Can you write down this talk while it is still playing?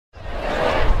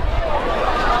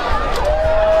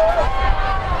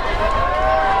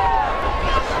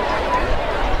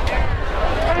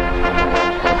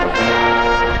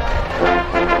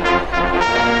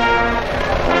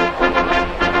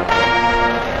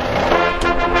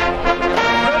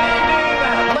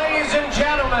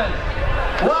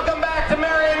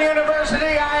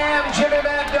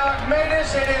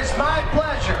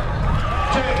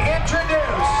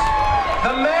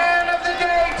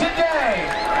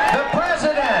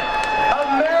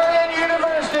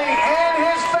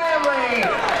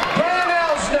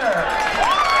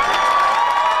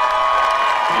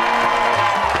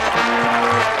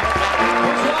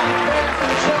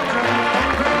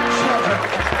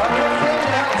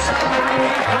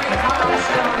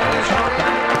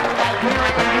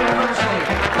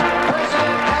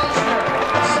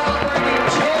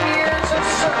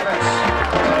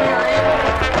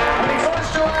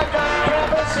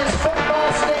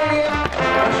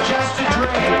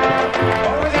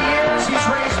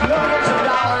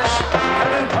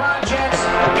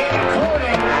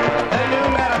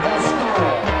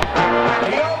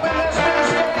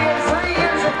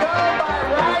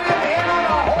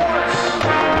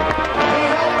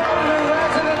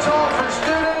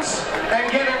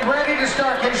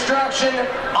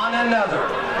another.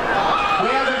 We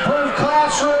have improved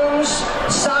classrooms,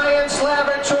 science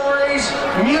laboratories,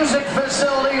 music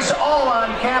facilities, all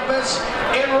on campus.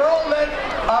 Enrollment,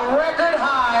 a record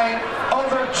high,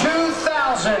 over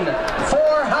 2,440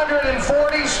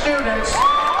 students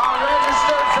are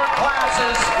registered for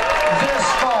classes this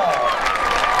fall.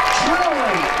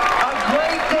 Truly a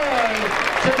great day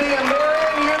to be a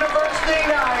Marian University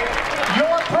Knight.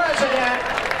 Your president,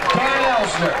 Dan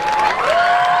Elsner.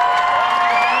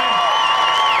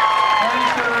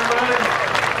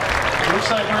 Looks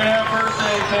like we're going to have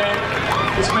birthday cake.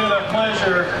 It's been a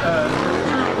pleasure,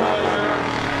 true pleasure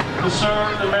to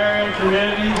serve the Marian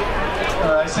community.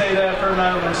 I say that for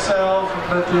not myself,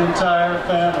 but the entire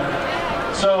family.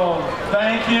 So,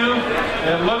 thank you.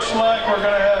 It looks like we're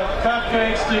going to have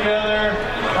cupcakes together.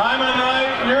 I'm a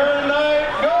Knight, you're a Knight,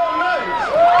 go Knights!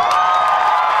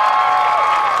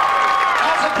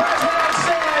 As the president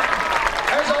said,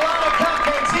 there's a lot of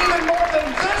cupcakes, even more than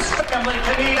this family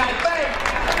can eat, I think,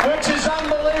 which is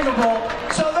unbelievable.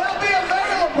 So they'll be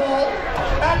available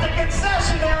at the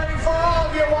concessionary for all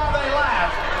of you while they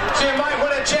laugh. So you might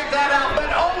want to check that out,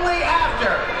 but only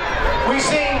after we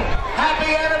sing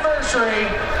happy anniversary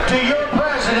to your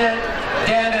president,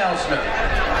 Dan Elsner.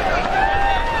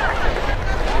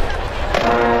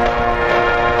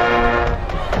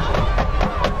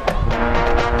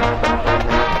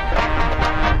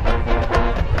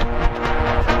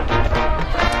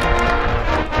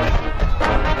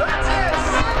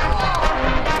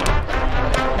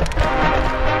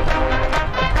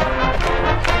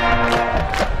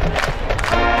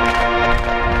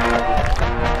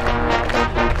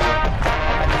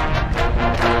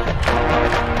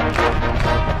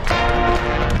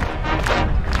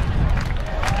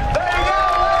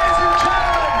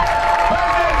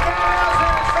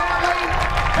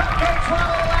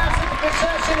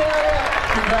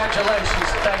 Congratulations.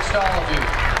 Thanks to all of you.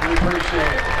 We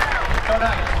appreciate it. Go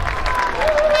Knights.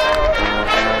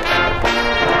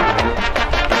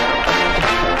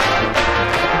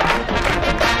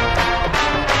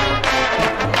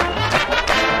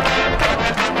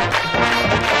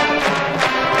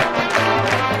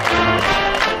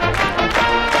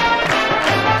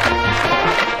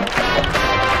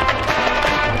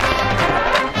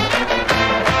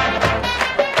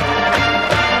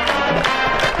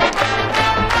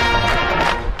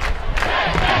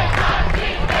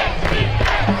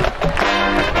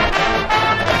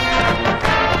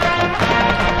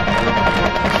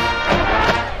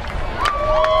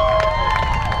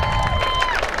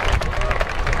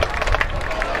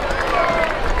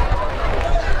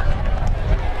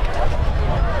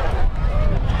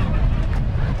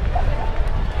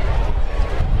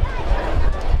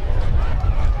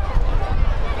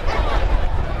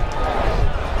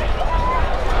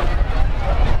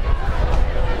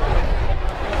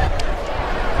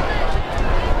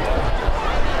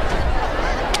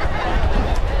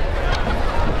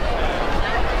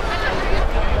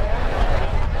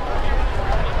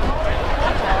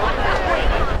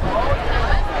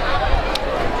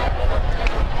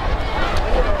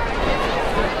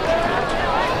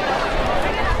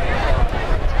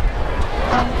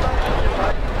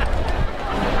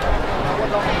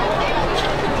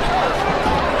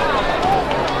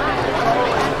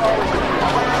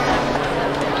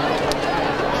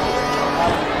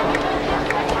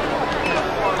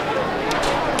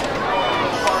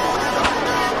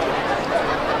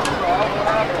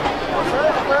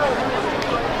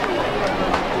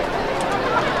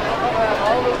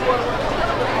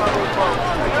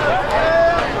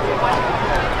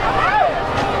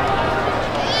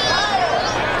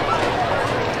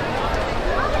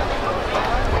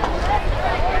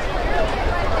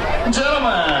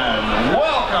 Gentlemen,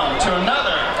 welcome to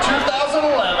another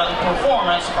 2011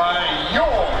 performance by your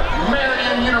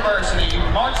Marian University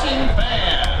Marching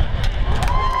Band.